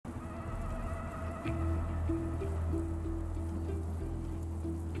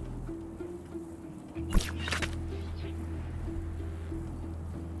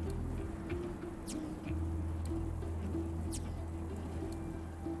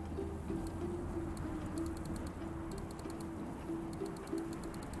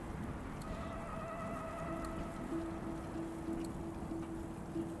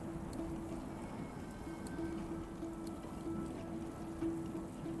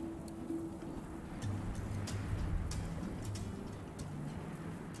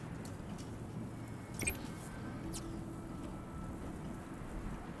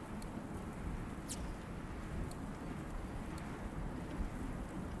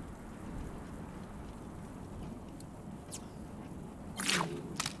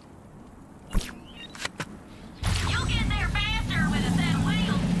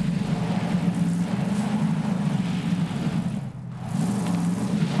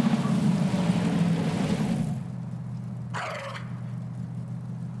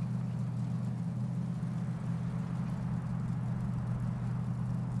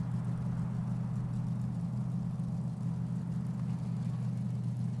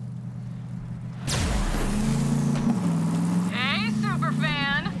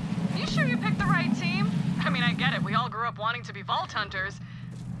up wanting to be vault hunters,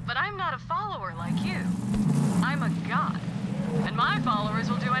 but I'm not a follower like you. I'm a god, and my followers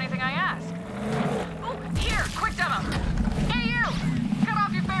will do anything I ask. Oh, here, quick demo. Hey you! Cut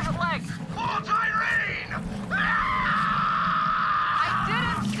off your favorite leg. Pull Tyrene! I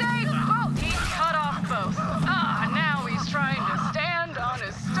didn't say both. He cut off both. Now he's trying to stand on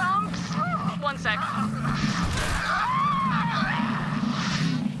his stumps. 1 sec.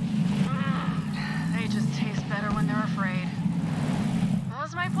 They just taste better when they're afraid. What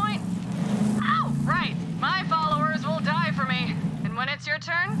was my point? Oh, right. My followers will die for me. And when it's your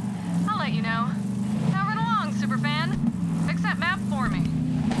turn, I'll let you know. Now run along, superfan. Fix that map for me.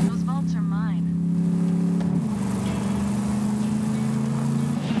 Those vaults are mine.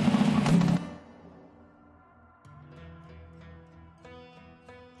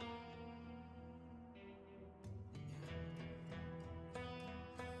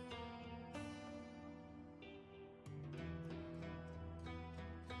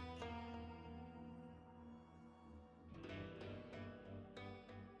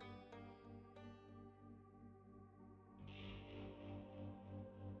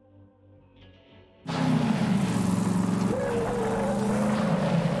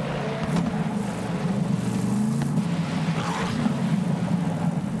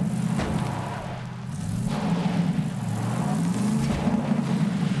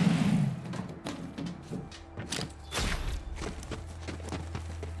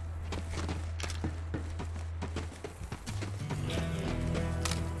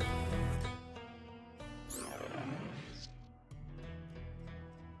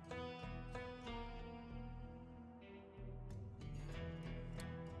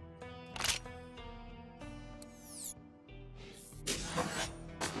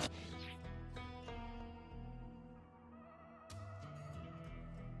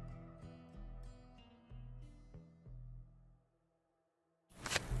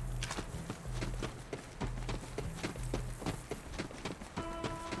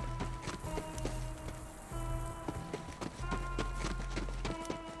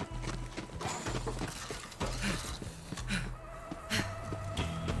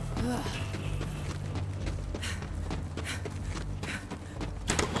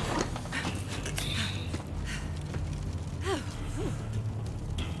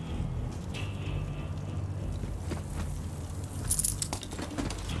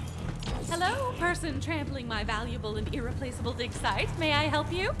 Hello, person trampling my valuable and irreplaceable dig site. May I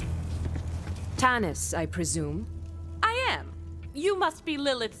help you? Tanis, I presume. I am. You must be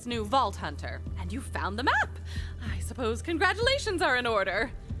Lilith's new vault hunter, and you found the map. I suppose congratulations are in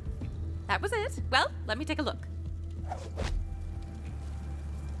order. That was it. Well, let me take a look.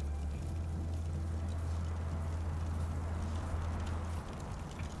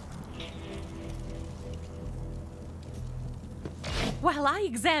 While I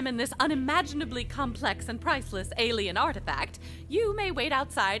examine this unimaginably complex and priceless alien artifact, you may wait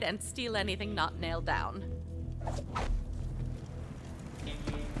outside and steal anything not nailed down.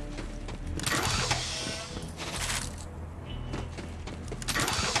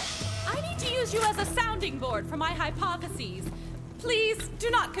 I need to use you as a sounding board for my hypotheses. Please do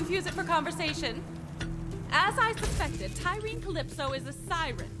not confuse it for conversation. As I suspected, Tyrene Calypso is a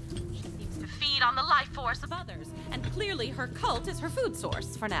siren. She seems to feed on the life force of others, and clearly her cult is her food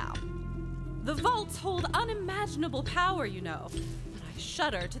source for now. The vaults hold unimaginable power, you know, but I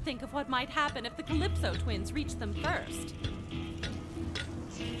shudder to think of what might happen if the Calypso twins reach them first.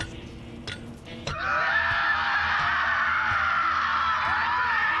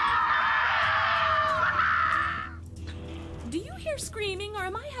 Do you hear screaming, or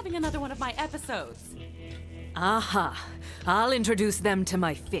am I having another one of my episodes? Aha. I'll introduce them to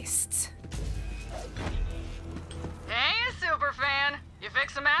my fists. Hey, superfan. You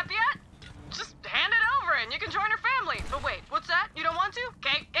fix the map yet? Just hand it over and you can join her family. But wait, what's that? You don't want to?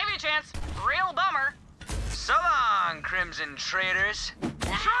 Okay, give you a chance. Real bummer. So long, Crimson Traitors.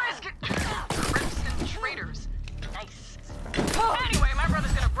 Crimson Traitors. Nice. Anyway, my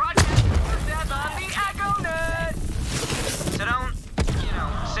brother's gonna broadcast your death on the Echo Net. So don't,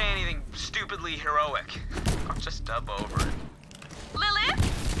 say anything stupidly heroic. I'll just dub over it.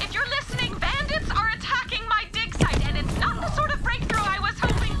 Lilith, if you're listening, bandits are attacking my dig site, and it's not the sort of breakthrough I was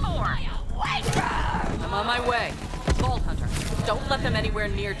hoping for. I'm on my way. Vault Hunter, don't let them anywhere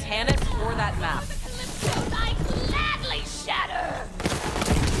near Tanis or that map. I gladly shatter!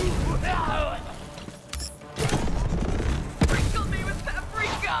 Sprinkle me with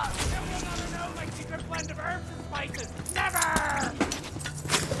paprika. No, my secret blend of herbs and spices. Never!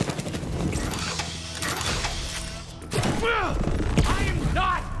 I am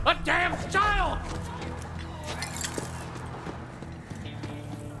not a damn child!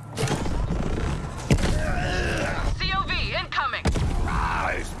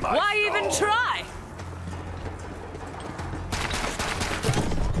 try!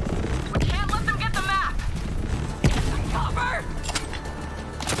 We can't let them get the map! Cover!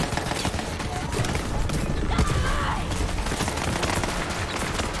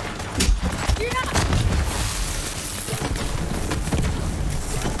 You're not...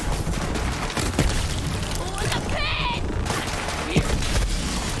 For the pit!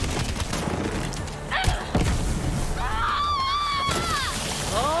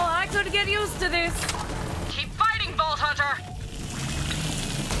 Oh, I could get used to this. Keep fighting, Vault Hunter!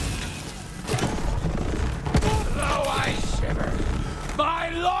 Though I shiver, my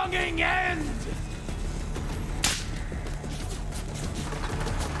longing end!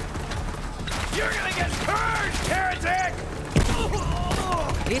 You're gonna get purged, heretic!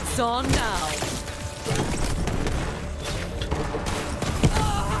 It's on now.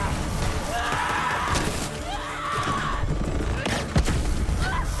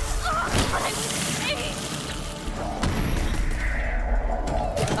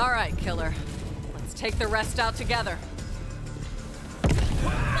 All right, killer. Let's take the rest out together.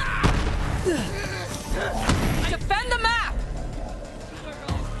 Defend the map!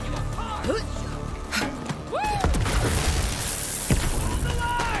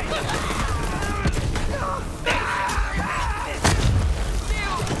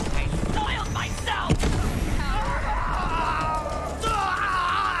 Soiled myself!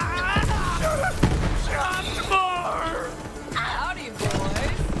 Howdy, boys.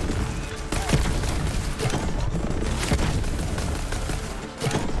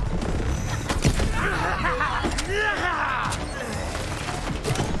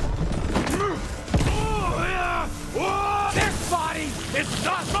 This body is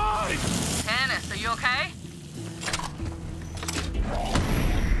not mine! Tannis, are you okay?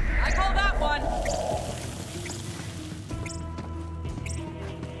 I call that one.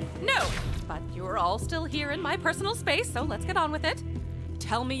 No, but you're all still here in my personal space, so let's get on with it.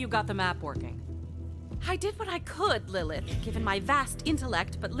 Tell me you got the map working. I did what I could, Lilith, given my vast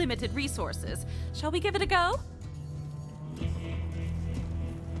intellect but limited resources. Shall we give it a go?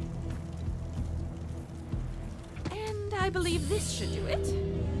 And I believe this should do it.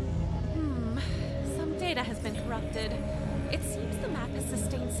 Some data has been corrupted. It seems the map has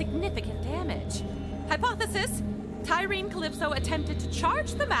sustained significant damage. Hypothesis: Tyrene Calypso attempted to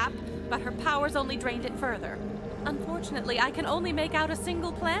charge the map, but her powers only drained it further. Unfortunately, I can only make out a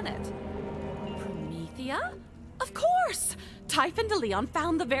single planet. Promethea? Of course! Typhon de Leon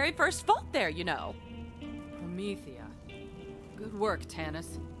found the very first vault there, you know. Promethea. Good work,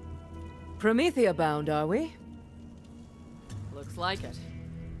 Tannis. Promethea bound, are we? Looks like it.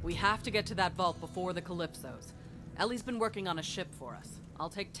 We have to get to that vault before the Calypsos. Ellie's been working on a ship for us. I'll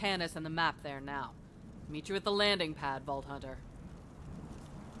take Tannis and the map there now. Meet you at the landing pad, Vault Hunter.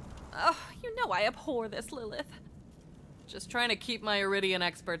 Oh, you know I abhor this, Lilith. Just trying to keep my Iridian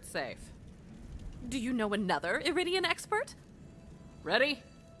expert safe. Do you know another Iridian expert? Ready?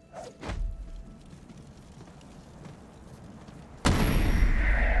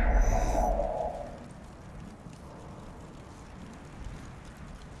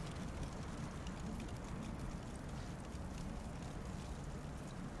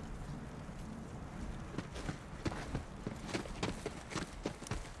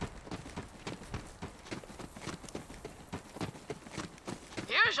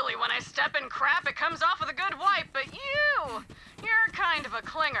 Usually when I step in crap, it comes off with a good wipe, but you're kind of a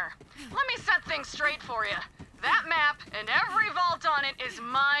clinger. Let me set things straight for you. That map and every vault on it is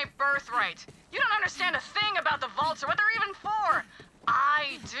my birthright. You don't understand a thing about the vaults or what they're even for.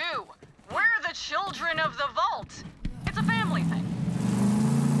 I do. We're the children of the vault. It's a family thing.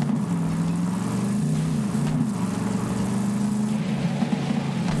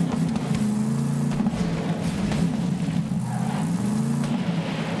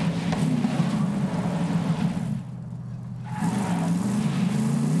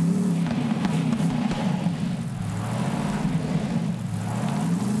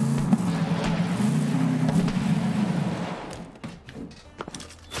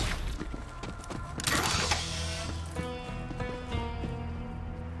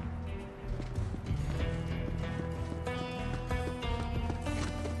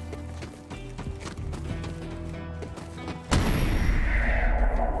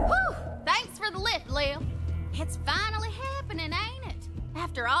 It's finally happening, ain't it?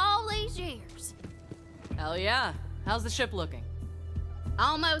 After all these years. Hell yeah. How's the ship looking?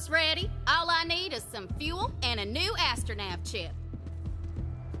 Almost ready. All I need is some fuel and a new astronav chip.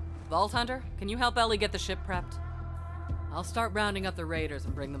 Vault Hunter, can you help Ellie get the ship prepped? I'll start rounding up the raiders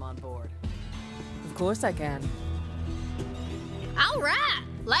and bring them on board. Of course I can. All right.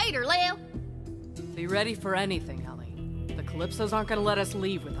 Later, Lil. Be ready for anything, Ellie. The Calypsos aren't gonna let us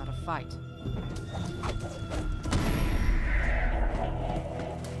leave without a fight.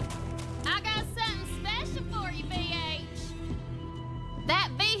 I got something special for you, BH.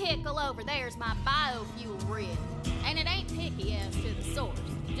 That vehicle over there's my biofuel rig. And it ain't picky as to the source.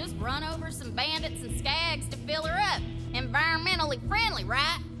 Just run over some bandits and skags to fill her up. Environmentally friendly,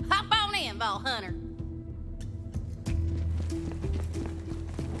 right? Hop on in, Vol Hunter.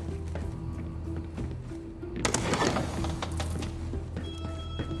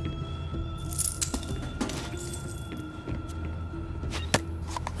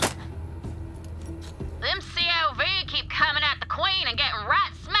 Them COV keep coming at the Queen and getting right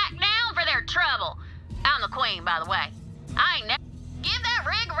smack down for their trouble. I'm the Queen, by the way. I ain't never... Give that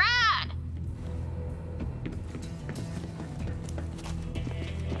rig a ride!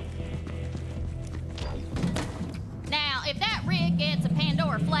 Now, if that rig gets a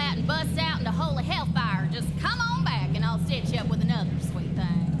Pandora flat and busts out into holy hellfire, just come on back and I'll stitch you up with another sweet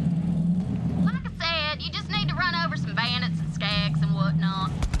thing. Like I said, you just need to run over some bandits and skags and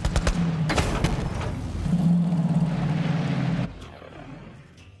whatnot.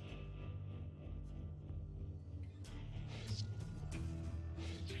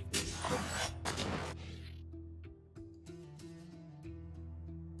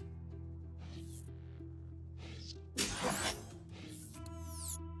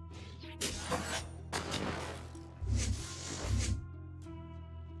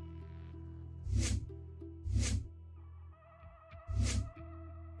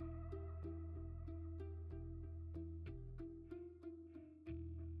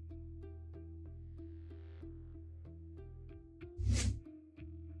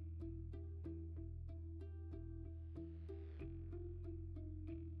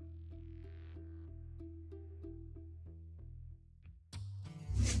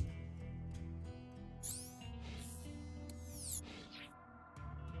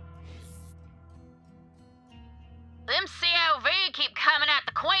 Them COV keep coming at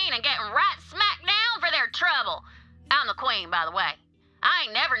the Queen and getting right smack down for their trouble. I'm the Queen, by the way. I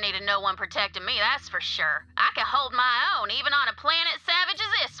ain't never needed no one protecting me, that's for sure. I can hold my own, even on a planet savage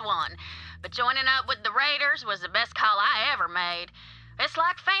as this one. But joining up with the Raiders was the best call I ever made. It's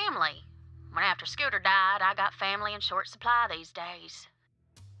like family. When after Scooter died, I got family in short supply these days.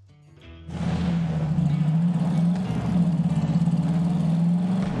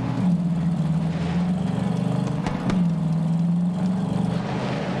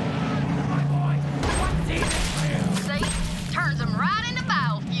 Turns them right into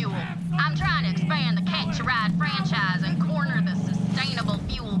biofuel. I'm trying to expand the Catch-A-Ride franchise and corner the sustainable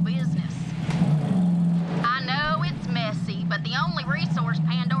fuel business. I know it's messy, but the only resource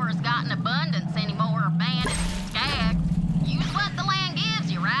Pandora's got in abundance anymore are bandits and skags. Use what the land gives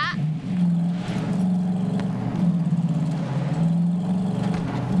you, right?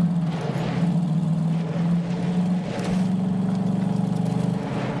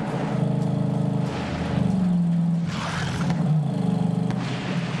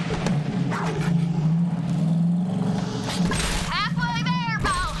 Halfway there,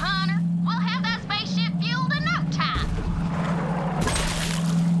 Ball Hunter. We'll have that spaceship fueled in no time.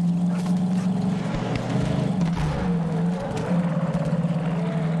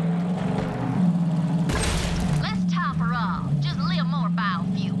 Let's top her off. Just a little more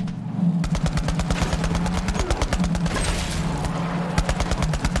biofuel.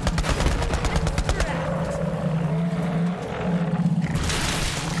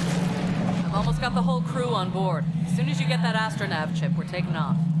 I've almost got the whole crew on board. As soon as you get that astronav chip, we're taking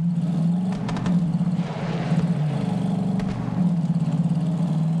off.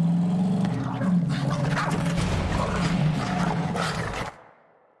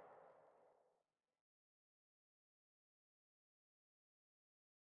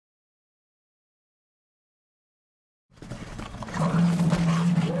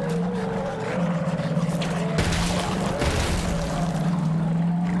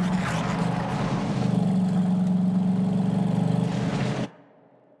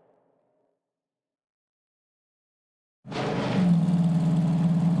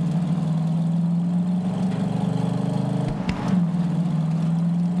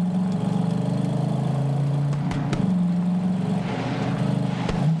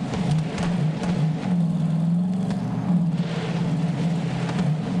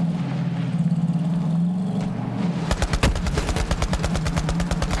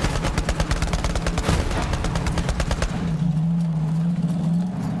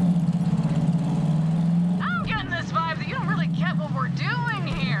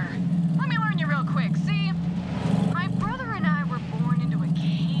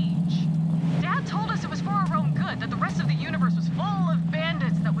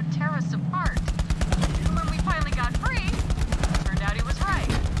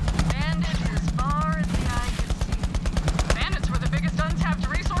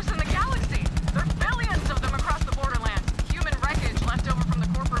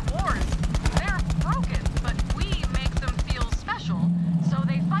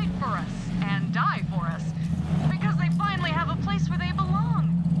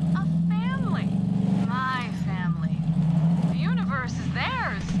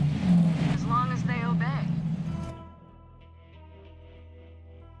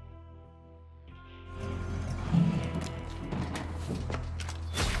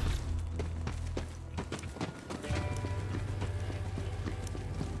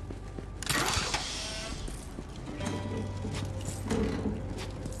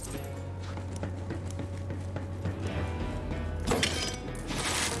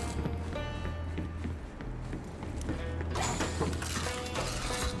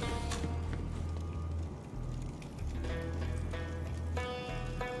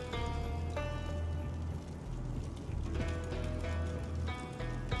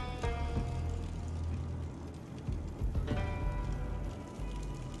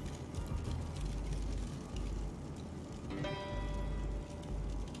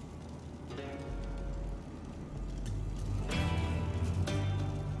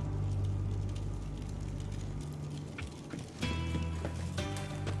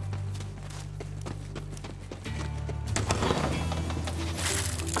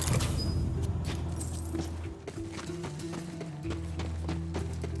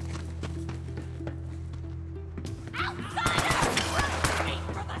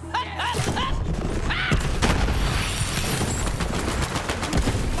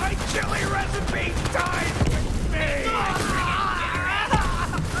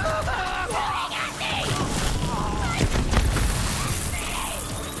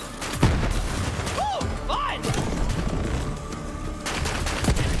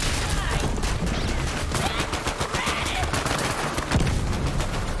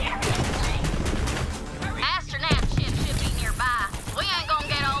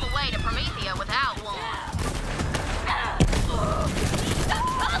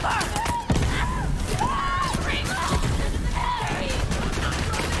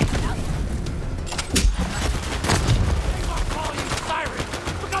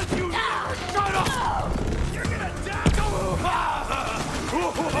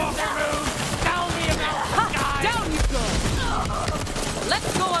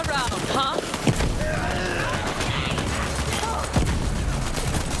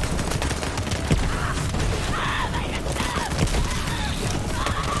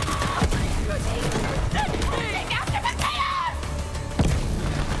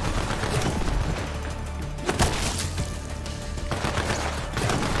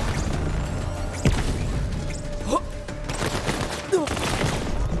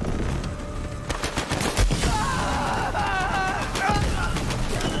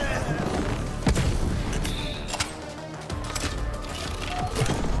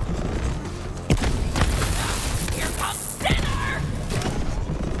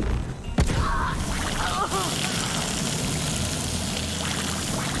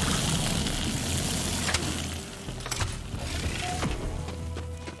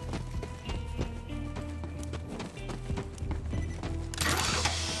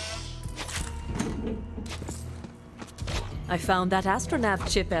 I found that astronav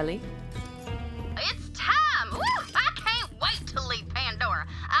chip, Ellie. It's time! Woo! I can't wait to leave Pandora.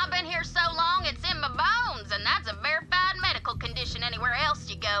 I've been here so long, it's in my bones, and that's a verified medical condition anywhere else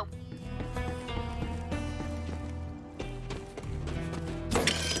you go.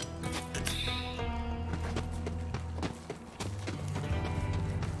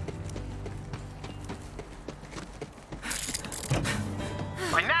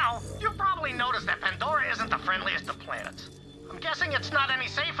 By now, you've probably noticed that Pandora isn't the friendliest of planets. I'm guessing it's not any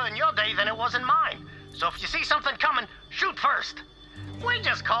safer in your day than it was in mine. So if you see something coming, shoot first. We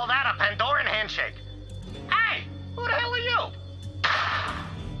just call that a Pandoran handshake. Hey, who the hell are you?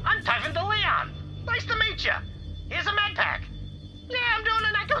 I'm Typhon de Leon. Nice to meet you. Here's a med pack. Yeah, I'm doing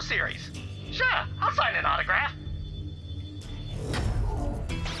an Echo series. Sure, I'll sign an autograph.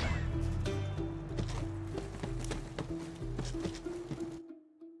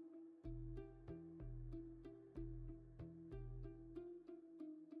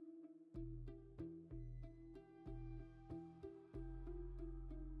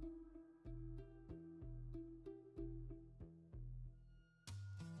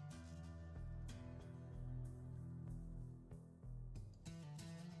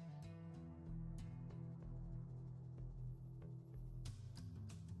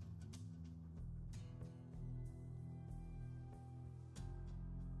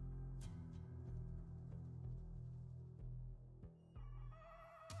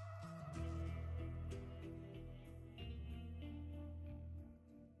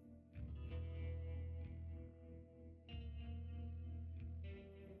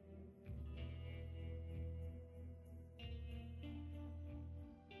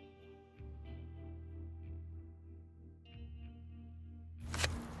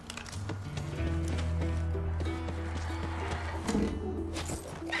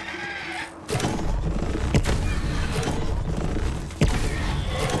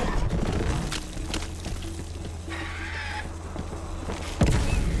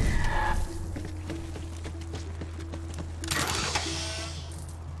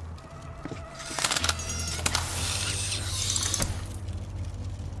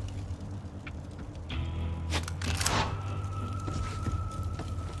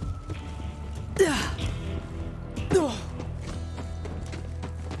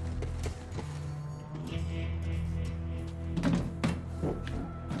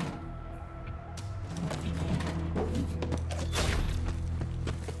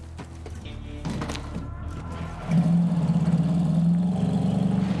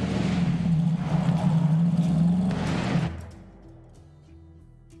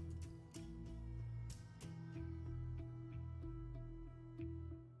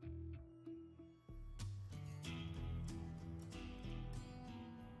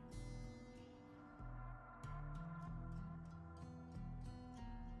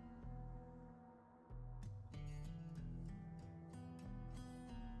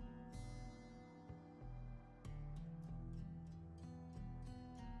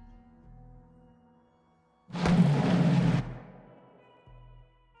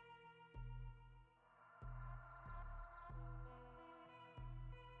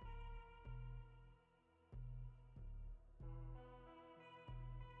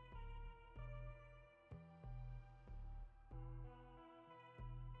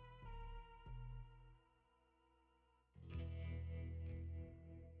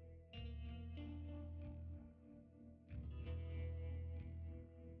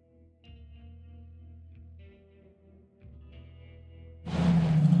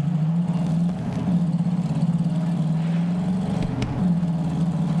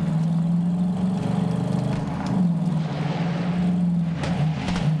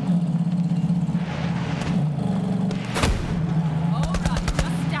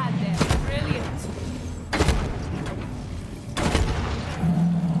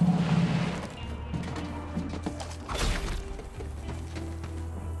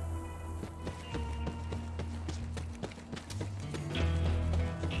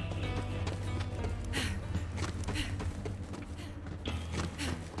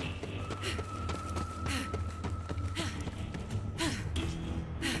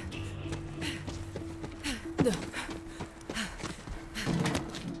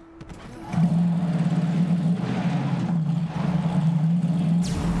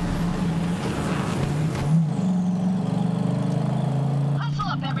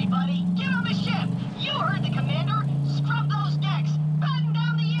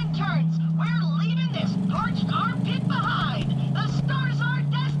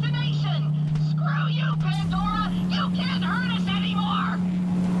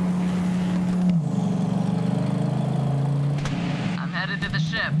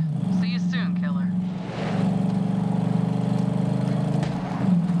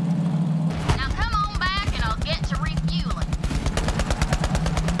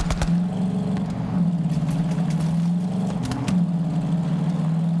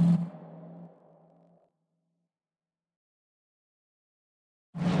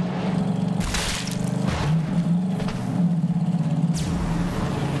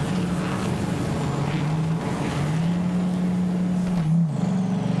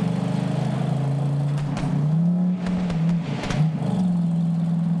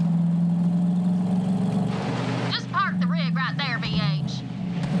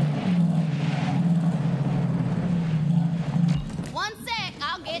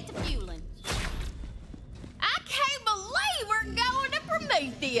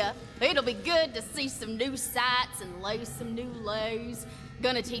 ya. It'll be good to see some new sights and low some new lows.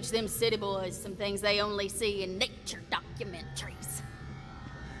 Gonna teach them city boys some things they only see in nature documentaries.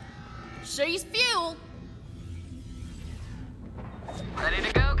 She's fuel. Ready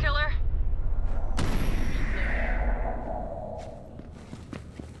to go, killer?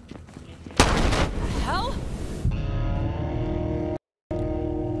 Hell?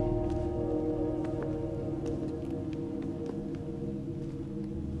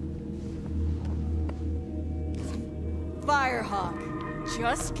 Firehawk,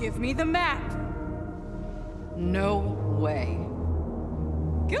 just give me the map. No way.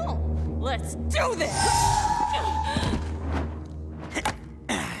 Cool, let's do this!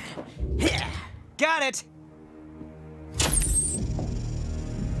 Got it!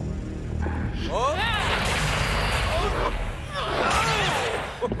 Oh!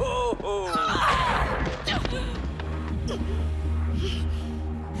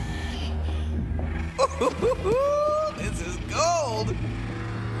 This is gold!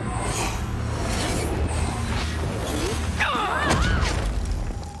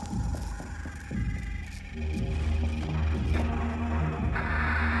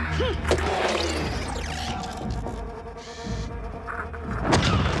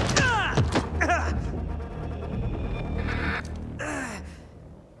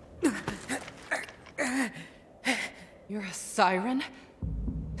 You're a siren?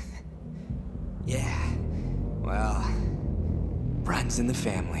 Yeah, well, runs in the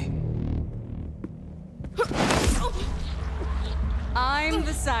family. I'm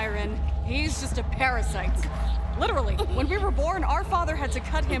the siren. He's just a parasite. Literally, when we were born, our father had to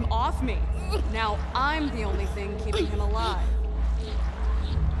cut him off me. Now I'm the only thing keeping him alive.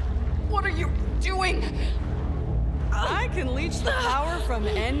 What are you doing? I can leech the power from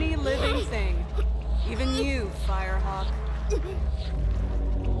any living thing. Even you, Firehawk.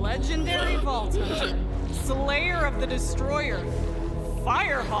 Legendary Vault Hunter. Slayer of the Destroyer.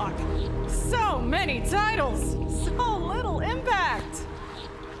 Firehawk. So many titles. So little impact.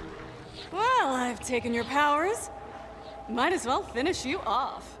 Well, I've taken your powers. Might as well finish you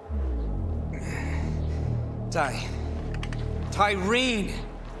off. Tyreen!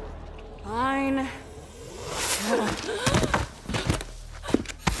 Fine.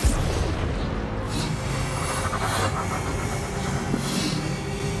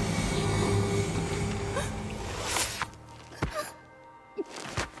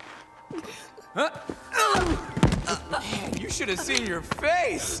 Man, you should have seen your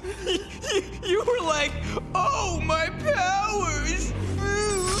face! You were like, oh, my powers!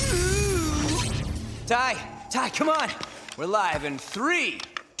 Ty, come on! We're live in 3,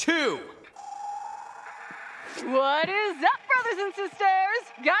 2. What is up, brothers and sisters?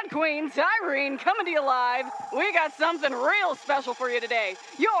 God Queen Tyreen coming to you live. We got something real special for you today.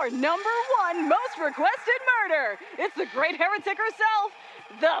 Your #1 most requested murder. It's the great heretic herself,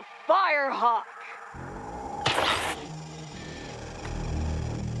 the Firehawk.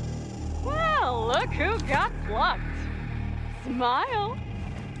 Well, look who got plucked. Smile.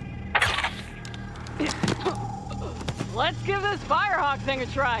 Let's give this Firehawk thing a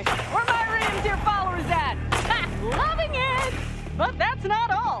try. Where my reading dear followers at? Ha! Loving it! But that's not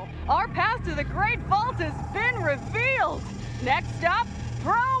all. Our path to the Great Vault has been revealed. Next stop,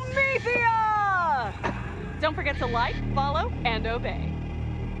 Promethea! Don't forget to like, follow, and obey.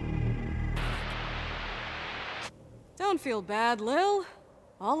 Don't feel bad, Lil.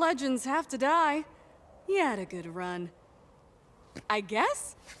 All legends have to die. You had a good run. I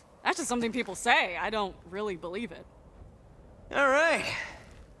guess? That's just something people say. I don't really believe it. All right,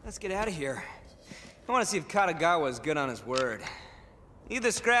 let's get out of here. I want to see if Katagawa's good on his word. Leave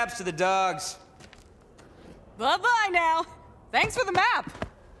the scraps to the dogs. Bye-bye now. Thanks for the map.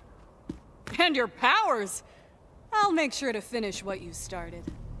 And your powers. I'll make sure to finish what you started.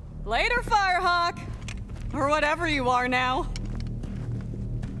 Later, Firehawk. Or whatever you are now.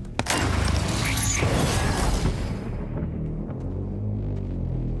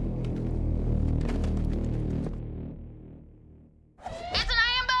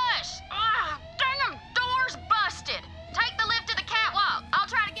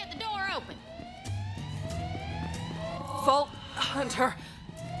 Vault Hunter.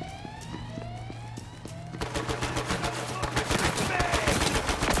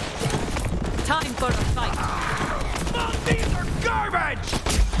 Time for the fight. These are garbage!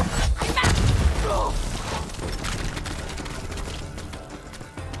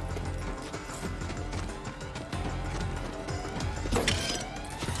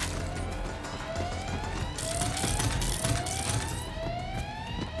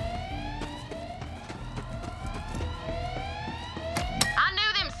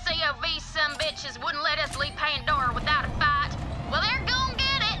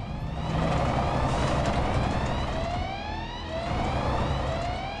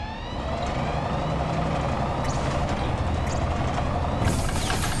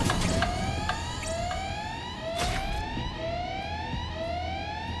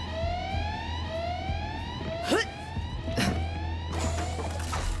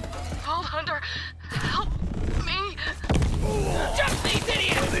 Help me. Jump these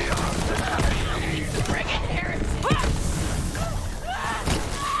idiots! Friggin' heretics!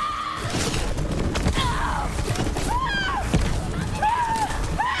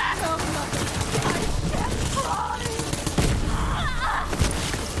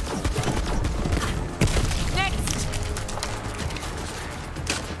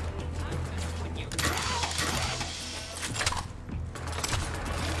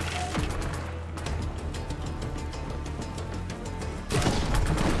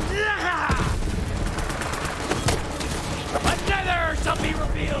 Another shall be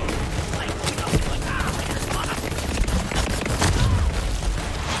revealed!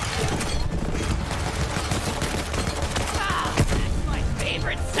 That's my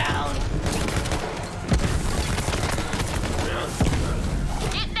favorite sound!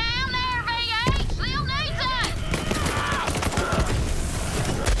 Get down there, VH! Still needs us!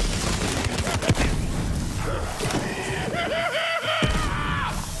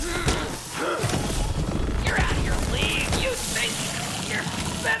 You're out of your league! You think you're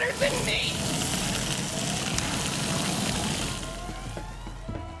better than me?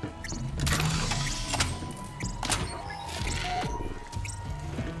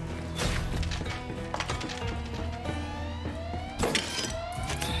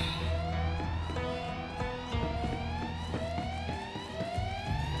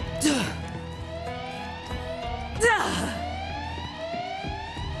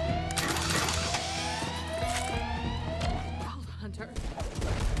 Hunter,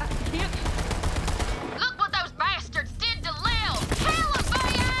 I can't. Look what those bastards did to Lil! Kill him,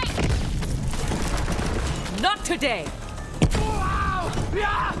 VH! Not today! Wow!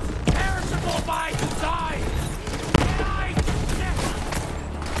 Yeah! Perishable by design!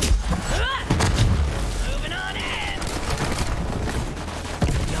 Moving on in!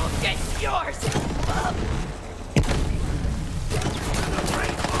 You'll get yours!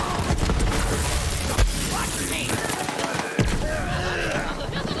 Watch me!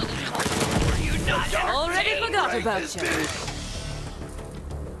 Were you not Already forgot about you.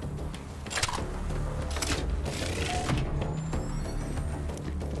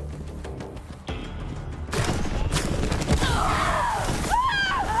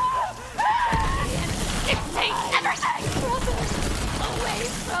 Dictate everything! Away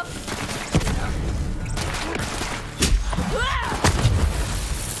from...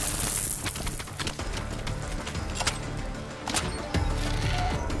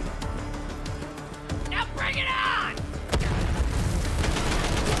 Now bring it on!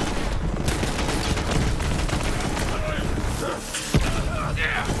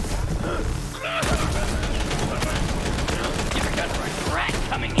 You're gonna regret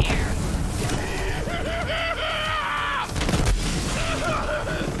coming here!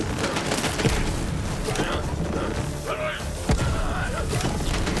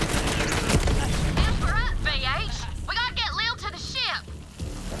 Help her up, VH! We gotta get Lil to the ship!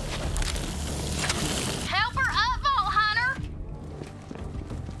 Help her up, Vault Hunter!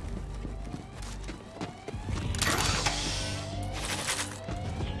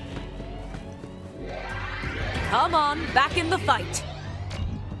 Come on, back in the fight.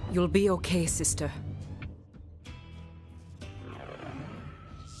 You'll be okay, sister.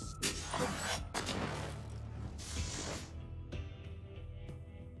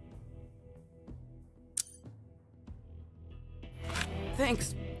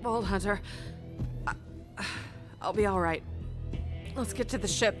 Thanks, Vault Hunter. I'll be all right. Let's get to the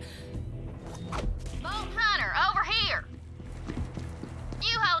ship. Vault Hunter, over here!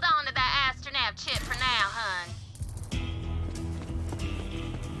 You hold on to that astronav chip for now, hun.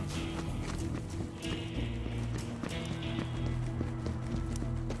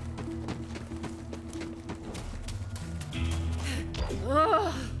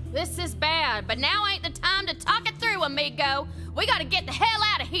 Ugh, this is bad, but now ain't the time to talk it through, amigo. We gotta get the hell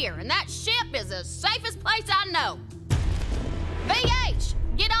out of here, and that ship is the safest place I know. VH,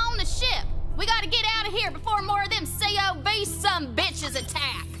 get on the ship. We gotta get out of here before more of them COV some bitches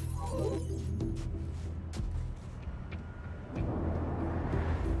attack.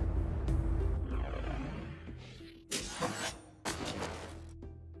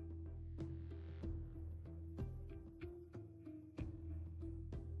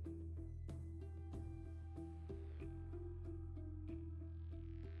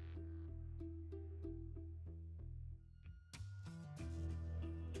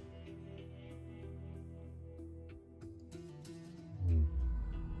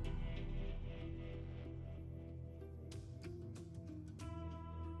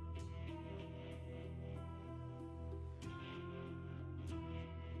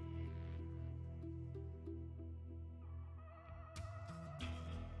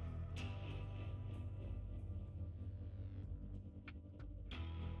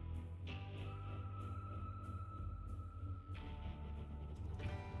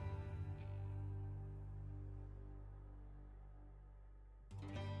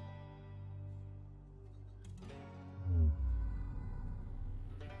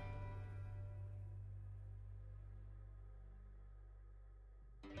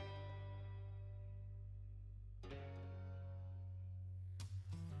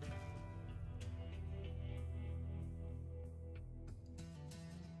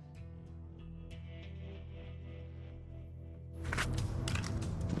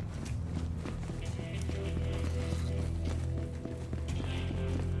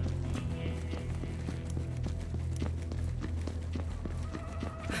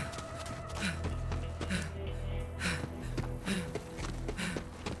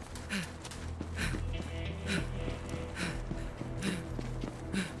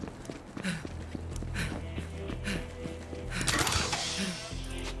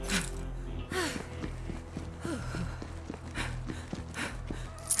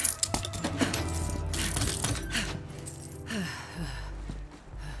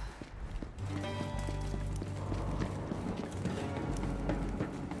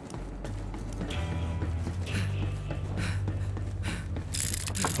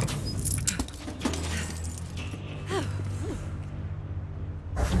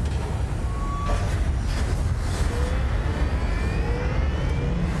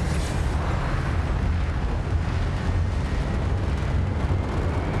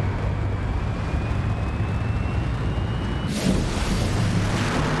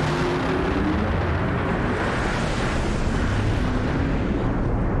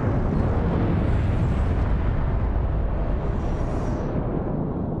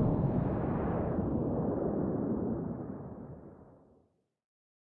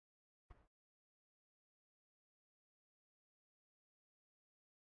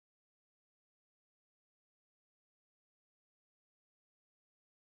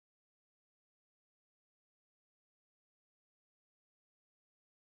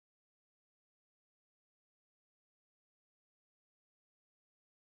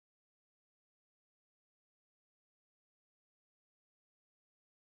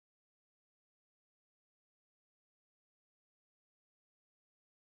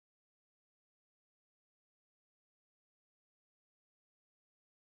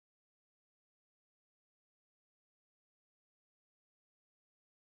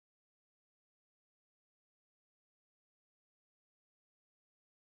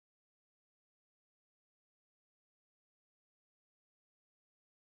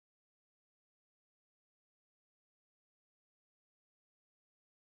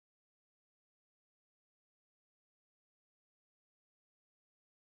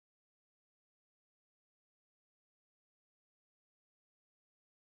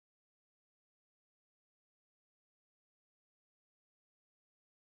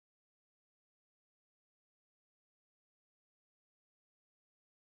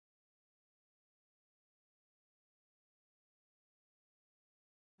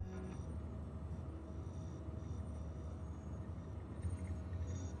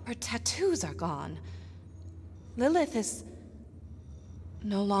 Her tattoos are gone. Lilith is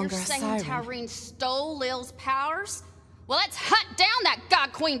no longer a You're saying siren. Tyreen stole Lil's powers? Well, let's hunt down that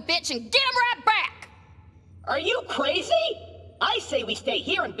God Queen bitch and get him right back! Are you crazy? I say we stay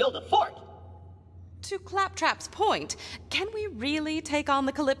here and build a fort. To Claptrap's point, can we really take on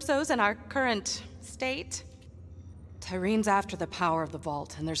the Calypsos in our current state? Tyreen's after the power of the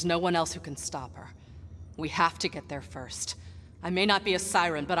vault, and there's no one else who can stop her. We have to get there first. I may not be a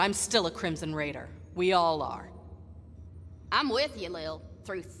siren, but I'm still a Crimson Raider. We all are. I'm with you, Lil.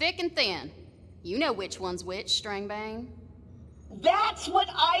 Through thick and thin. You know which one's which, Stringbane. That's what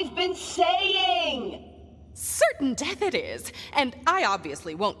I've been saying! Certain death it is, and I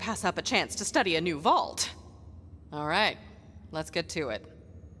obviously won't pass up a chance to study a new vault. All right, let's get to it.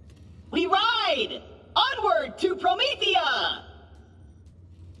 We ride! Onward to Promethea!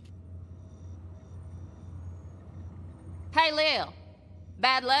 Hey, Lil.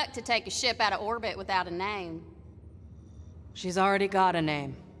 Bad luck to take a ship out of orbit without a name. She's already got a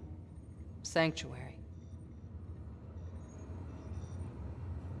name. Sanctuary.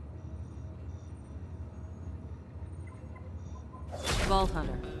 Vault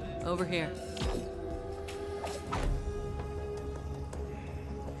Hunter, over here.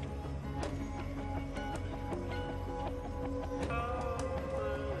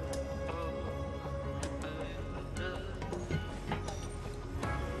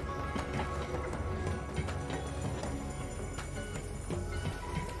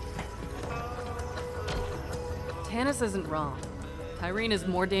 Tannis isn't wrong. Tyreen is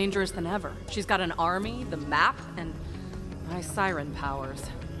more dangerous than ever. She's got an army, the map, and my siren powers.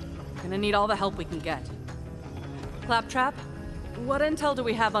 Gonna need all the help we can get. Claptrap, what intel do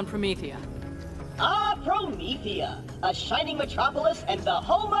we have on Promethea? Promethea, a shining metropolis and the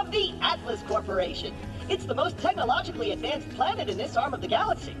home of the Atlas Corporation. It's the most technologically advanced planet in this arm of the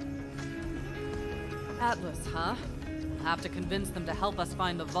galaxy. Atlas, huh? We'll have to convince them to help us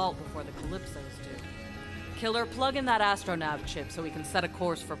find the vault before the Calypsos do. Killer, plug in that astronav chip so we can set a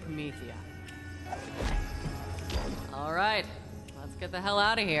course for Promethea. All right, let's get the hell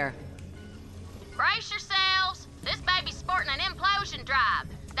out of here. Brace yourselves. This baby's sporting an implosion drive.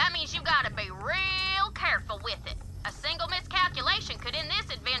 That means you gotta be real careful with it. A single miscalculation could end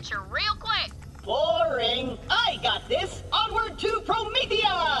this adventure real quick. Boring. I got this. Onward to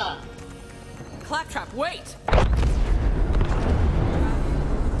Promethea! Claptrap, wait!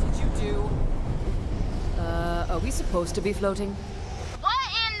 What did you do? Are we supposed to be floating? What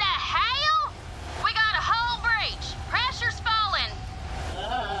in the hell? We got a whole breach. Pressure's falling.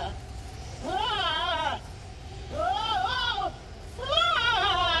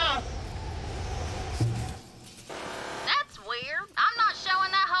 That's weird. I'm not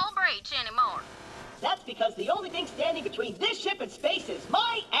showing that whole breach anymore. That's because the only thing standing between this ship and space is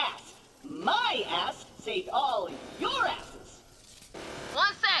my ass. My ass saved all your asses.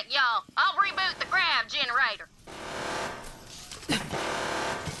 One sec, y'all. I'll reboot the grav generator.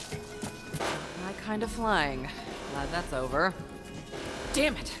 My kind of flying. Glad that's over.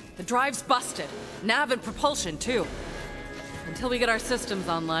 Damn it! The drive's busted. Nav and propulsion, too. Until we get our systems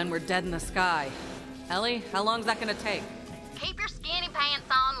online, we're dead in the sky. Ellie, how long's that gonna take? Keep your skinny pants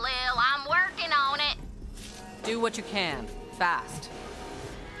on, Lil. I'm working on it. Do what you can. Fast.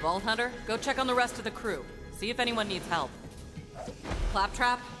 Vault Hunter, go check on the rest of the crew. See if anyone needs help.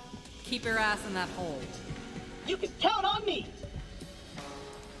 Claptrap, keep your ass in that hole. You can count on me.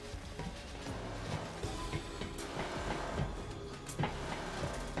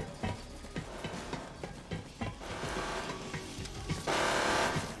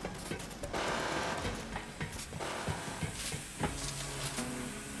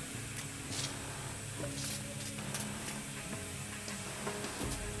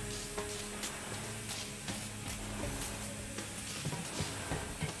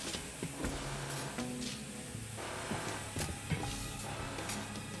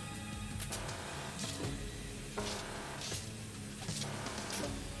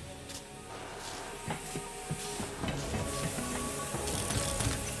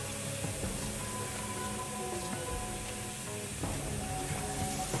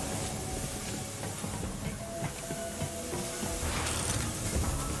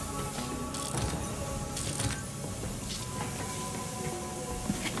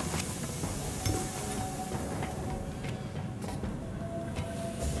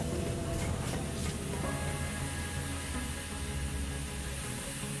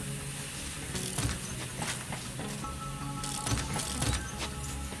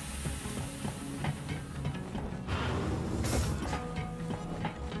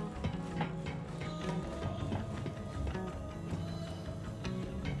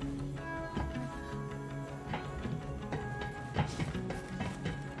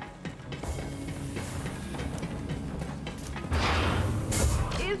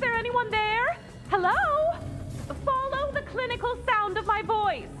 of my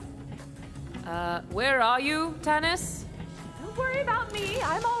voice. Where are you, Tannis? Don't worry about me.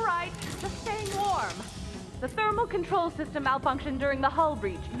 I'm all right. Just staying warm. The thermal control system malfunctioned during the hull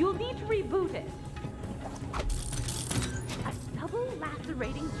breach. You'll need to reboot it. A double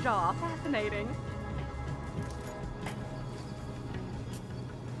lacerating jaw. Fascinating.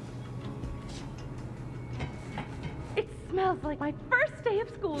 It smells like my first day of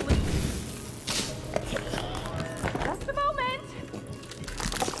schooling. Just a moment.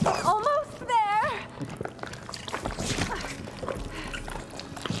 Almost there.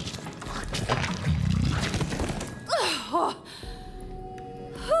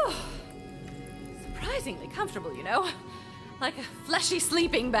 Surprisingly comfortable, you know. Like a fleshy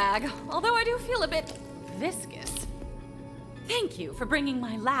sleeping bag, although I do feel a bit viscous. Thank you for bringing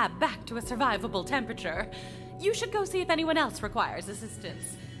my lab back to a survivable temperature. You should go see if anyone else requires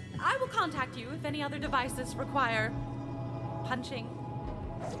assistance. I will contact you if any other devices require punching.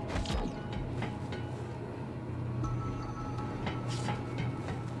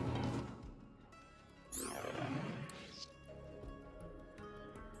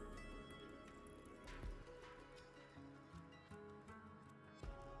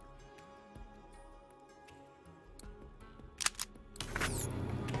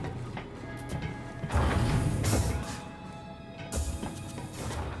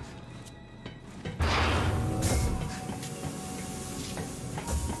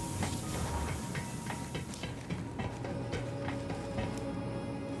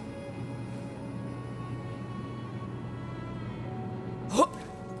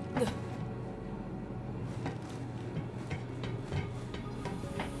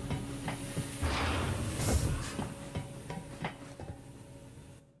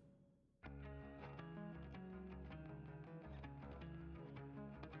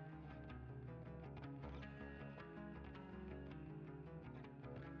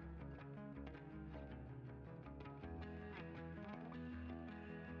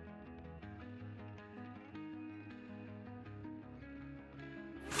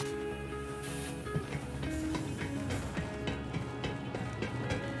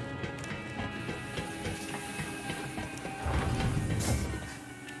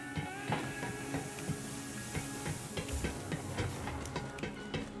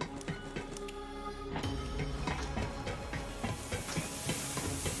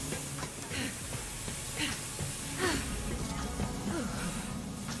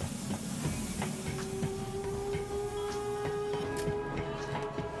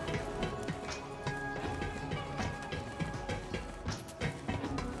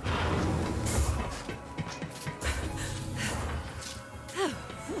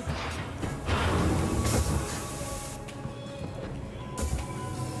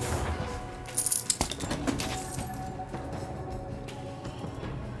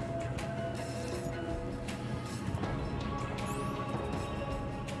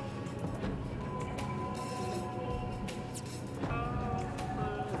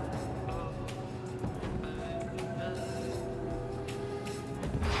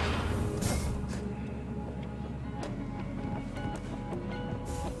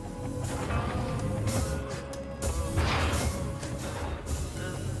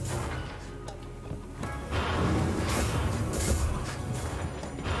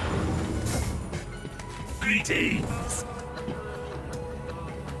 Greetings!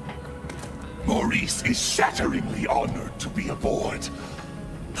 Maurice is shatteringly honored to be aboard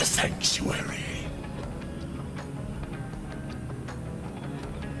the Sanctuary.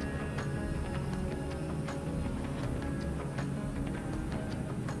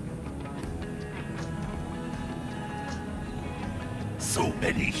 So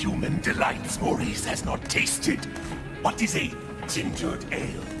many human delights Maurice has not tasted. What is a gingered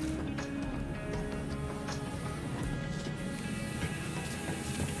ale?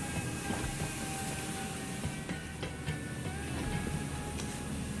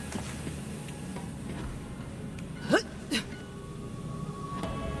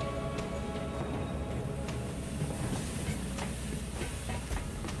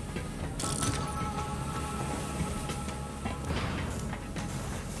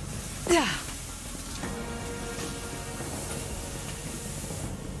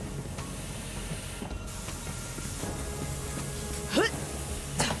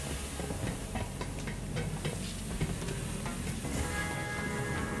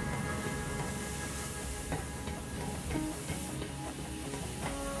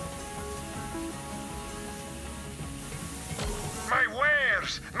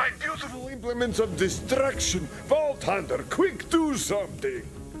 My beautiful implements of destruction! Vault Hunter, quick, do something!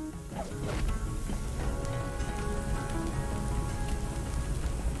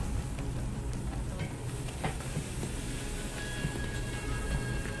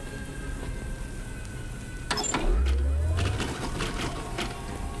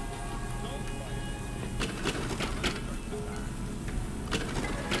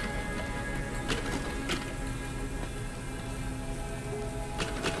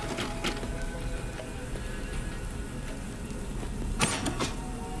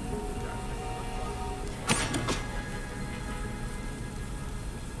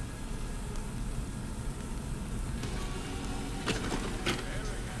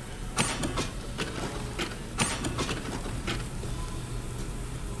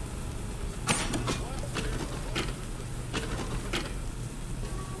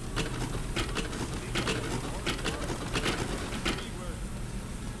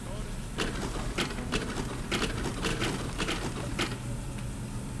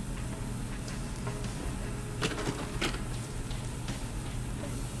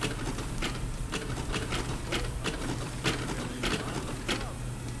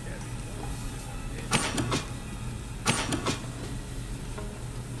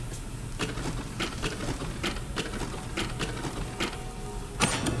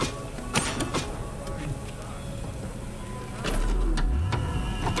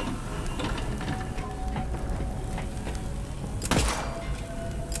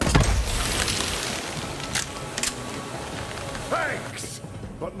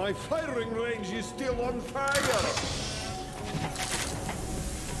 but my firing range is still on fire.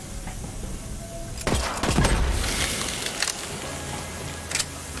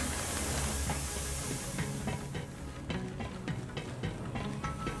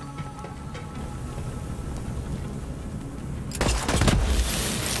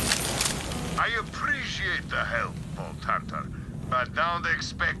 I appreciate the help, Vault Hunter, but don't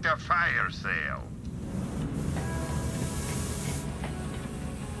expect a fire sale.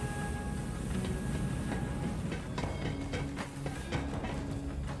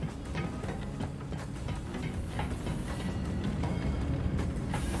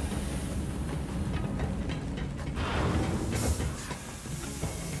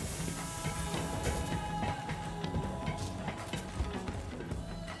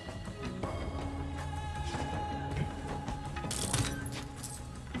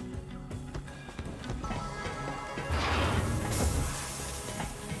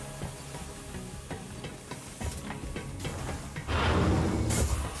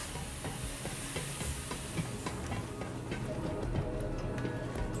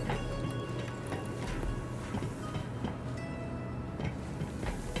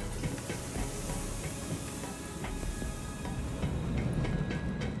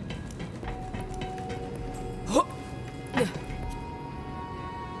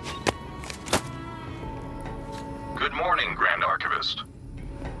 Good morning, Grand Archivist.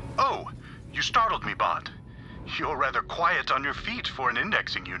 Oh, you startled me, Bot. You're rather quiet on your feet for an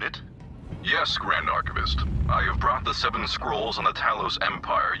indexing unit. Yes, Grand Archivist. I have brought the 7 scrolls on the Talos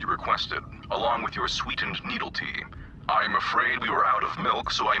Empire you requested, along with your sweetened needle tea. I am afraid we were out of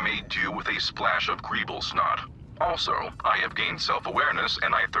milk, so I made do with a splash of Greeble snot. Also, I have gained self-awareness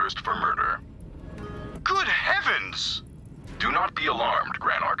and I thirst for murder. Good heavens! Do not be alarmed,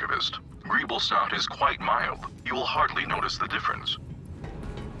 Grand Archivist. Greeble snot is quite mild. You will hardly notice the difference.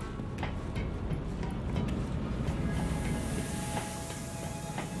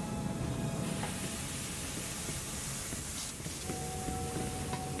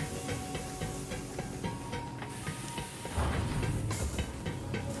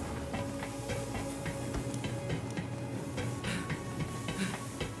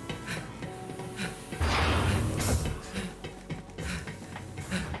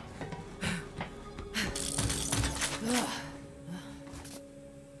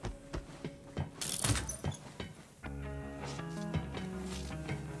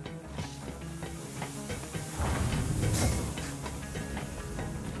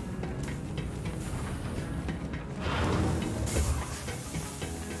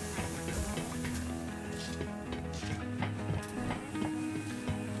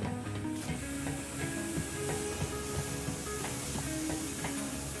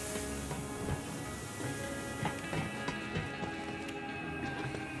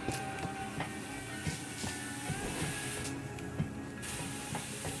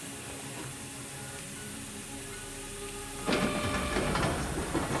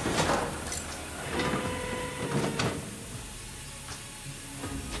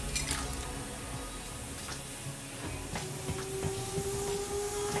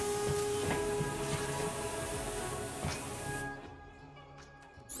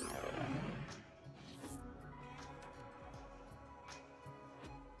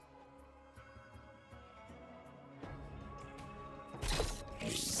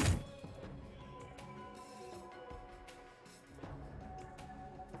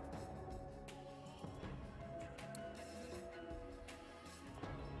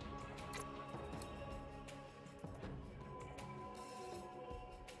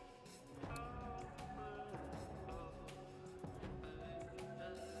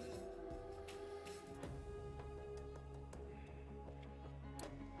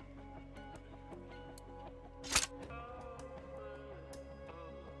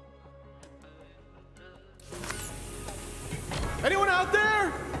 Anyone out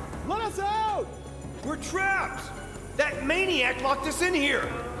there? Let us out! We're trapped! That maniac locked us in here!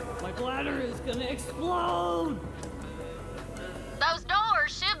 My bladder is gonna explode! Those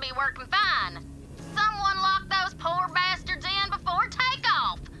doors should be working fine. Someone locked those poor bastards in before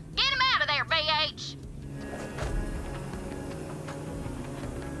takeoff. Get them out of there, BH.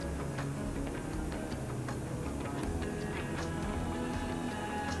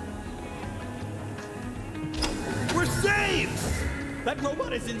 We're saved! That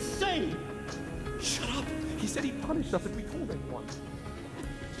robot is insane! Shut up! He said he'd punish us if we told anyone.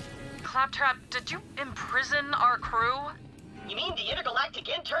 Claptrap, did you imprison our crew? You mean the intergalactic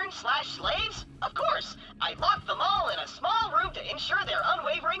interns/slaves? Of course! I locked them all in a small room to ensure their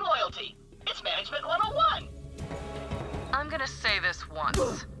unwavering loyalty. It's Management 101. I'm gonna say this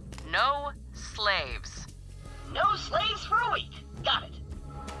once. No slaves. No slaves for a week. Got it.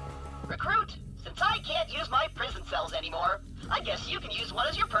 Recruit, since I can't use my prison cells anymore, I guess you can use one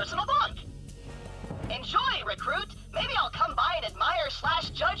as your personal bunk. Enjoy, Recruit. Maybe I'll come by and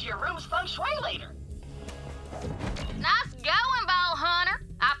admire/judge your room's feng shui later. Nice going, Ball Hunter.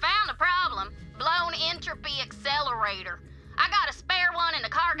 I found a problem. Blown entropy accelerator. I got a spare one in the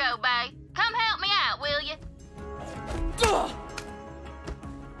cargo bay. Come help me out, will you?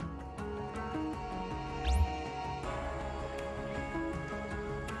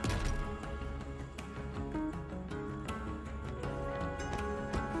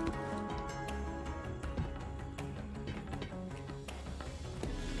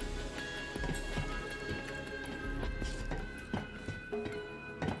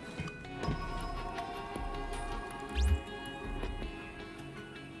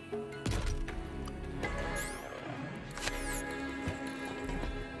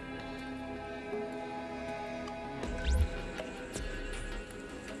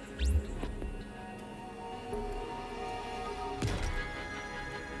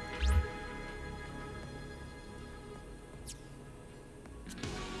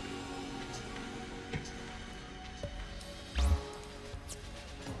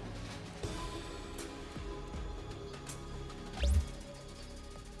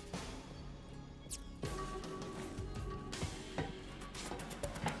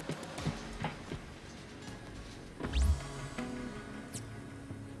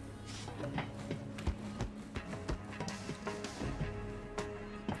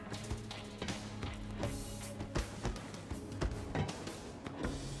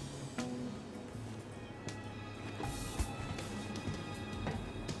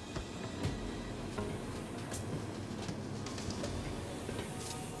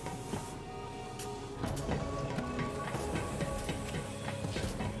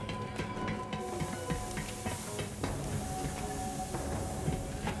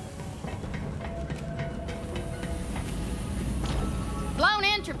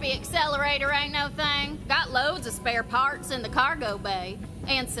 Entropy accelerator ain't no thing. Got loads of spare parts in the cargo bay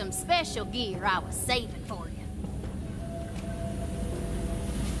and some special gear I was saving for you.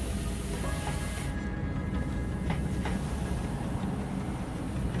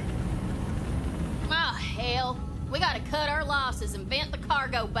 Oh, hell. We gotta cut our losses and vent the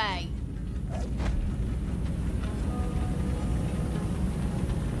cargo bay.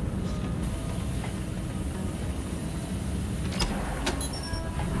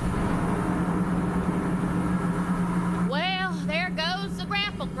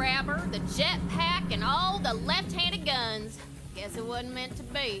 The jetpack and all the left-handed guns. Guess it wasn't meant to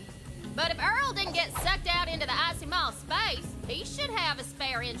be. But if Earl didn't get sucked out into the icy mall space, he should have a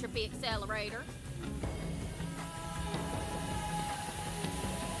spare entropy accelerator.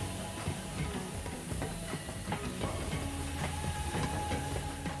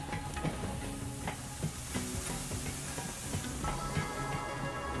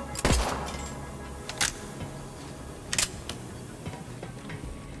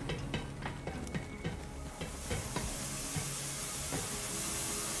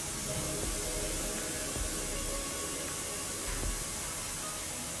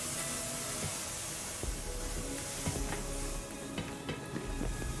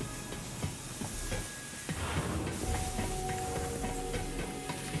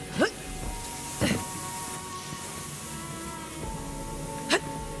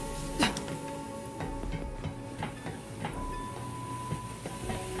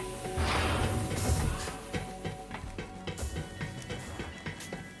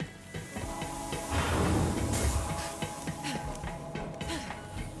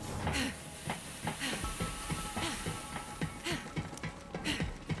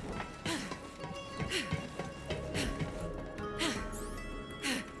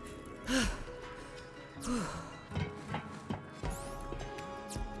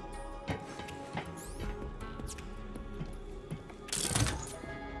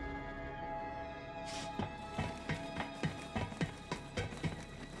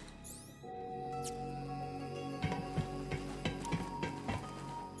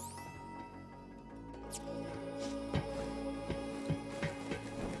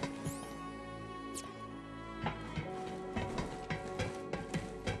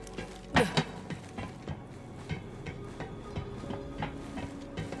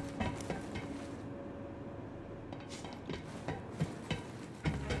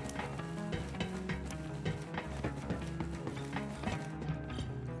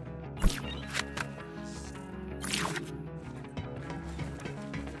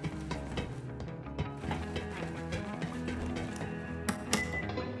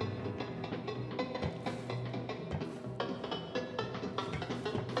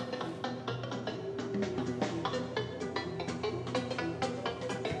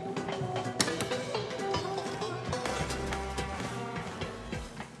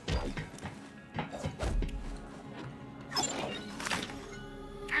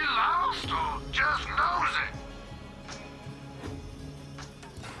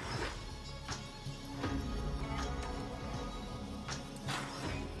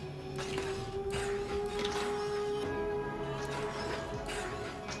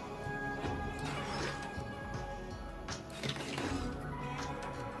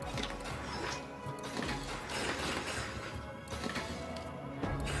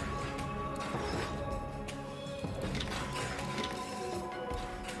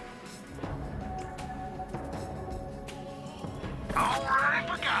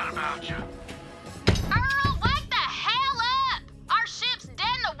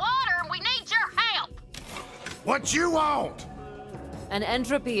 What you want? An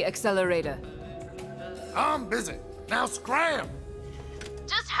entropy accelerator. I'm busy. Now scram!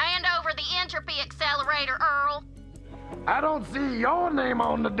 Just hand over the entropy accelerator, Earl. I don't see your name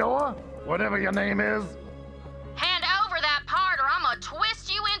on the door, whatever your name is. Hand over that part or I'm gonna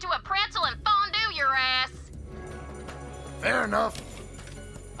twist you into a pretzel and fondue your ass. Fair enough.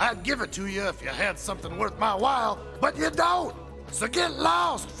 I'd give it to you if you had something worth my while, but you don't! So get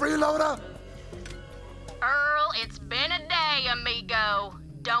lost, freeloader! Earl, it's been a day, amigo.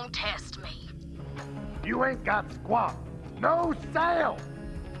 Don't test me. You ain't got squat. No sale!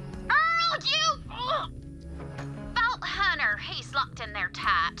 Earl, you... Ugh. Vault Hunter, he's locked in there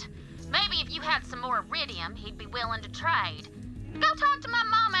tight. Maybe if you had some more iridium, he'd be willing to trade. Go talk to my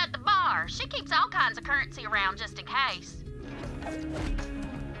mama at the bar. She keeps all kinds of currency around just in case.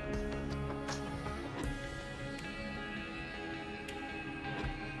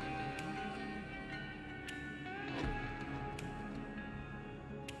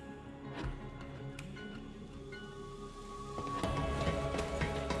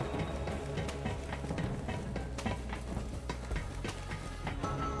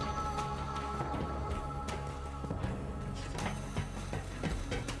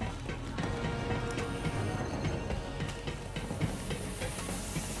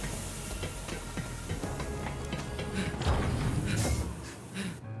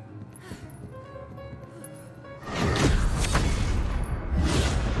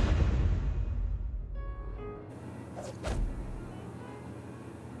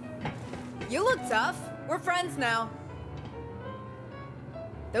 You look tough. We're friends now.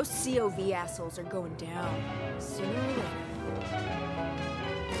 Those COV assholes are going down. Sooner or later.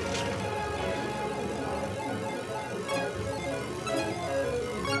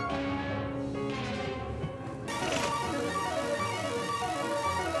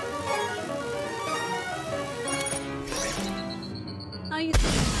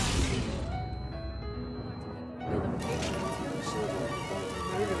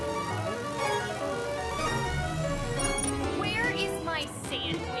 Where is my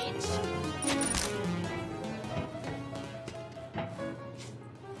sandwich?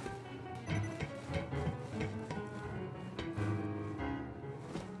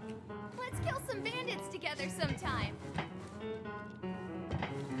 Let's kill some bandits together sometime.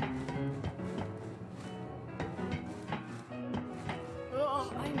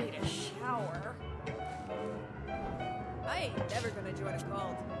 Ugh, I need a shower. I ain't never gonna join a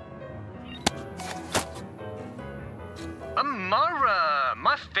cult. Amara,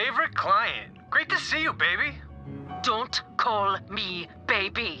 my favorite client. Great to see you, baby. Don't call me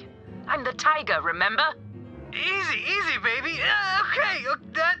baby. I'm the tiger, remember? Easy, baby. Okay,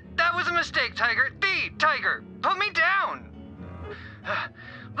 that was a mistake, Tiger. The Tiger, put me down.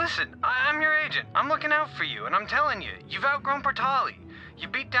 Listen, I'm your agent. I'm looking out for you, and I'm telling you, you've outgrown Portali. You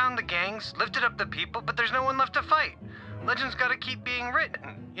beat down the gangs, lifted up the people, but there's no one left to fight. Legends gotta keep being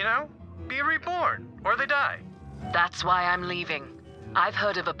written, you know? Be reborn, or they die. That's why I'm leaving. I've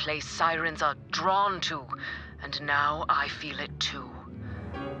heard of a place sirens are drawn to, and now I feel it too.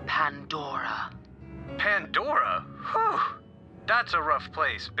 Pandora. Pandora? Whew. That's a rough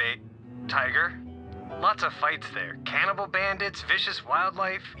place, Tiger. Lots of fights there. Cannibal bandits, vicious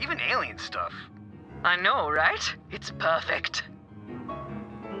wildlife, even alien stuff. I know, right? It's perfect.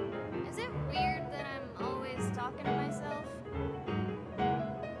 Is it weird that I'm always talking to myself?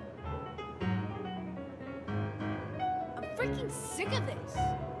 I'm freaking sick of this.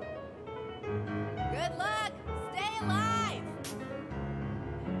 Good luck. Stay alive.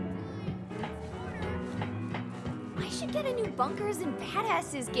 I should get a new Bunkers and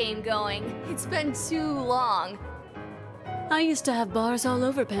Badasses game going. It's been too long. I used to have bars all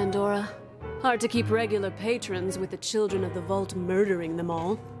over Pandora. Hard to keep regular patrons with the children of the vault murdering them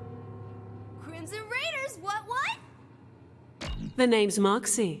all. Crimson Raiders, what? The name's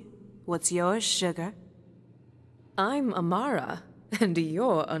Moxie. What's yours, sugar? I'm Amara, and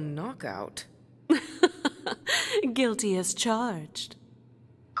you're a knockout. Guilty as charged.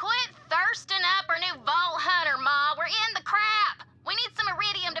 Quit thirsting up our new Vault Hunter, Ma. We're in the crap. We need some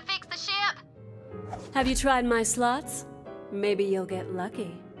iridium to fix the ship. Have you tried my slots? Maybe you'll get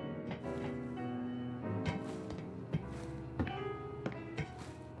lucky.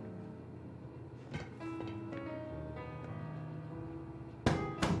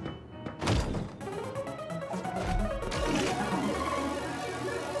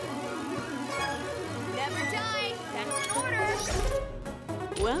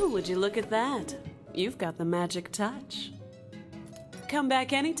 Well, would you look at that? You've got the magic touch. Come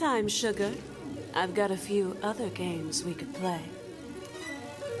back anytime, sugar. I've got a few other games we could play.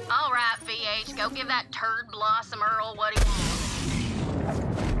 All right, VH, go give that turd Blossom Earl what he wants.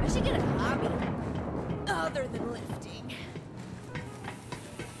 I should get a hobby other than lifting.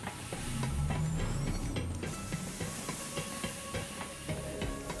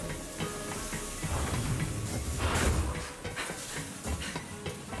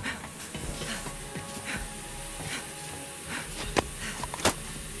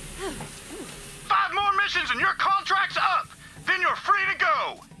 And your contract's up! Then you're free to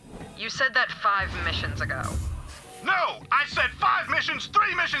go! You said that 5 missions ago. No! I said 5 missions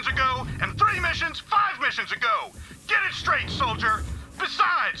 3 missions ago, and 3 missions 5 missions ago! Get it straight, soldier!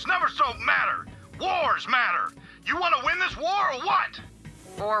 Besides, numbers don't matter! Wars matter! You want to win this war or what?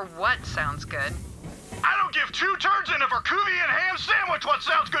 Or what sounds good? I don't give 2 turds in a Verkuvian ham sandwich what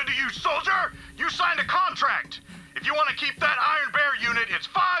sounds good to you, soldier! You signed a contract! If you want to keep that Iron Bear unit, it's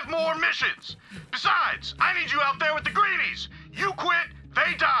 5 more missions! Besides, I need you out there with the greenies! You quit,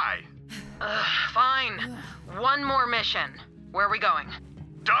 they die! Fine. 1 more mission. Where are we going?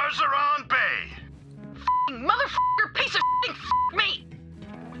 Darzaron Bay! F***ing motherfucker, piece of f***ing f*** me!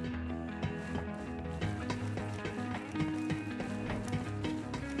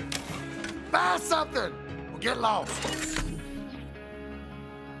 Buy something! We'll get lost.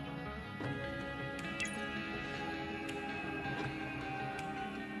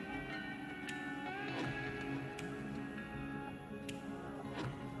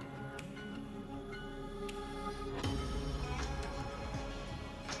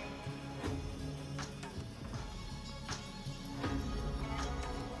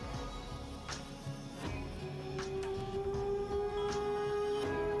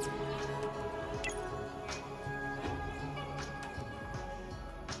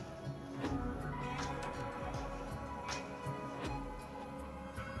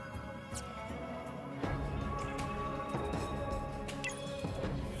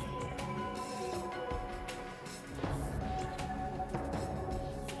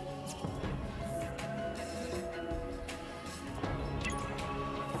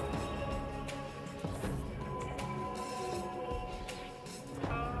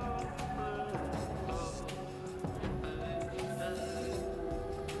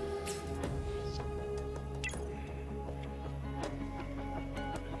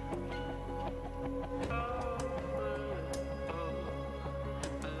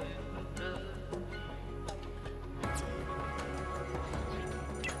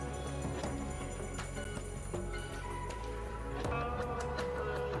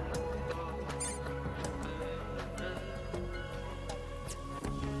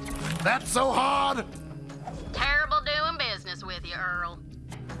 That's so hard! Terrible doing business with you, Earl.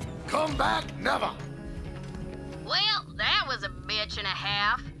 Come back, never! Well, that was a bitch and a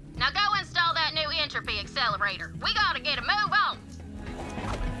half. Now go install that new entropy accelerator. We gotta get a move on.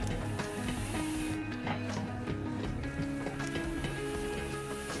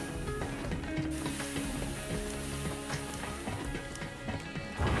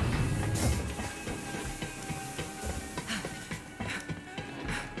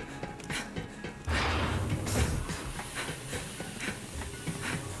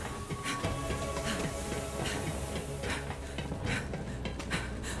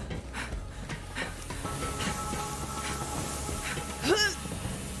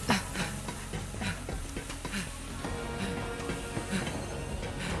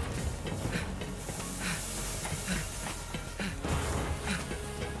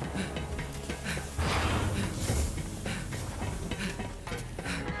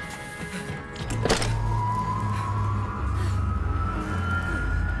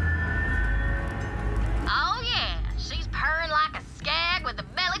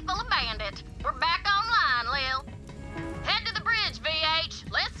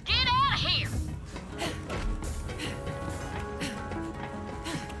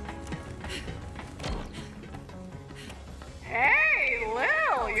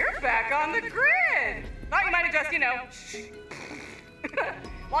 On the grid! Thought you might have just, you know,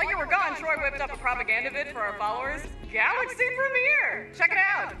 while you were gone, Troy whipped up a propaganda vid for our followers. Galaxy premiere! Check it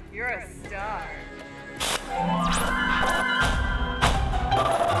out! You're a star.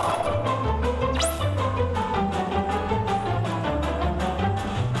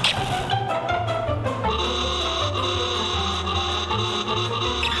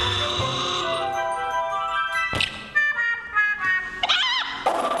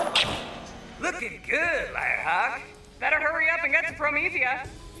 Looking good, Lighthawk. Better hurry up and get to Promethea.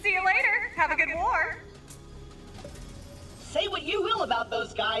 See you later. Have a good war. Say what you will about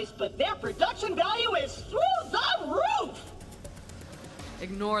those guys, but their production value is through the roof!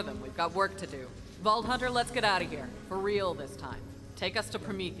 Ignore them. We've got work to do. Vault Hunter, let's get out of here. For real this time. Take us to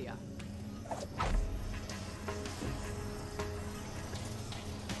Promethea.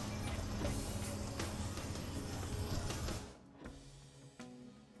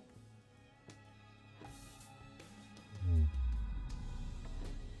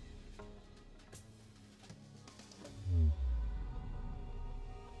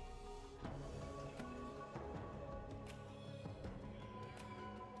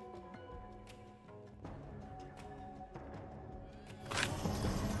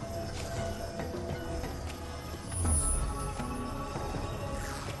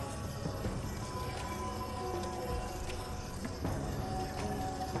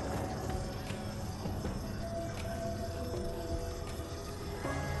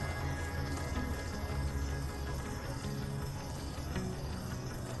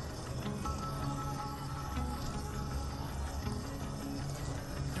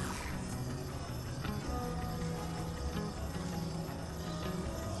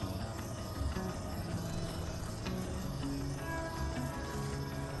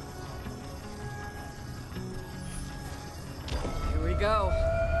 Go.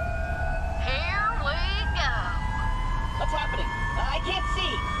 Here we go. What's happening? I can't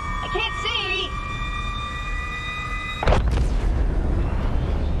see. I can't see!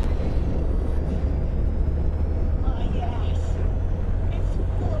 My ass. It's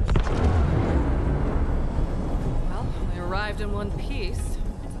full of stuff. Well, we arrived in one piece.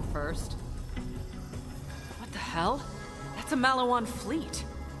 That's a first. What the hell? That's a Malawan fleet.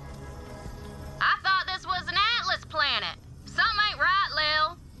 I thought this was an Atlas planet. Something ain't right,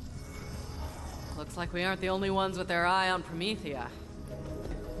 Lil. Looks like we aren't the only ones with their eye on Promethea.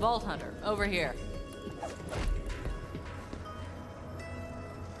 Vault Hunter, over here.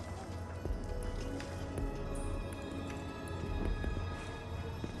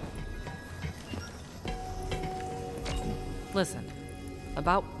 Listen,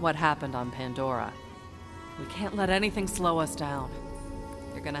 about what happened on Pandora. We can't let anything slow us down.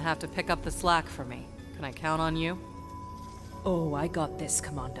 You're gonna have to pick up the slack for me. Can I count on you? Oh, I got this,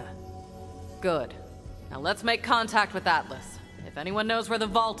 Commander. Good. Now let's make contact with Atlas. If anyone knows where the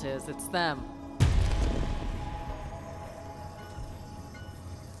vault is, it's them.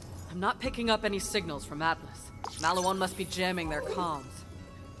 I'm not picking up any signals from Atlas. Malawan must be jamming their comms.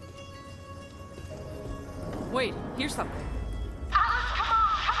 Wait, here's something. Atlas, come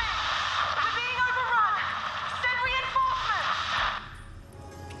on, come in! We're being overrun! Send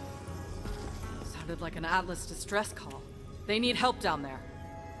reinforcements! Sounded like an Atlas distress call. They need help down there.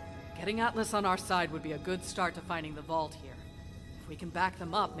 Getting Atlas on our side would be a good start to finding the vault here. If we can back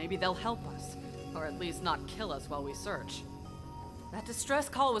them up, maybe they'll help us. Or at least not kill us while we search. That distress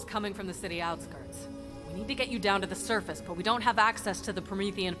call was coming from the city outskirts. We need to get you down to the surface, but we don't have access to the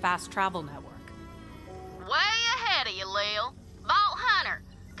Promethean fast travel network. Way ahead of you, Lil. Vault Hunter,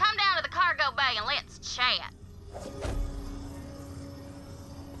 come down to the cargo bay and let's chat.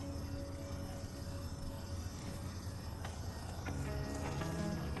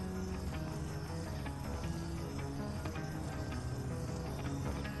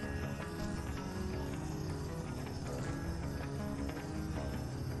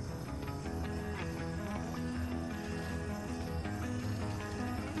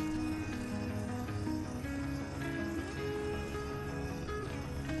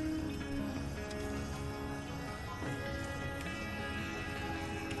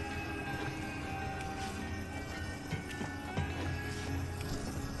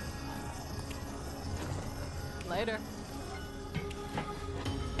 Later.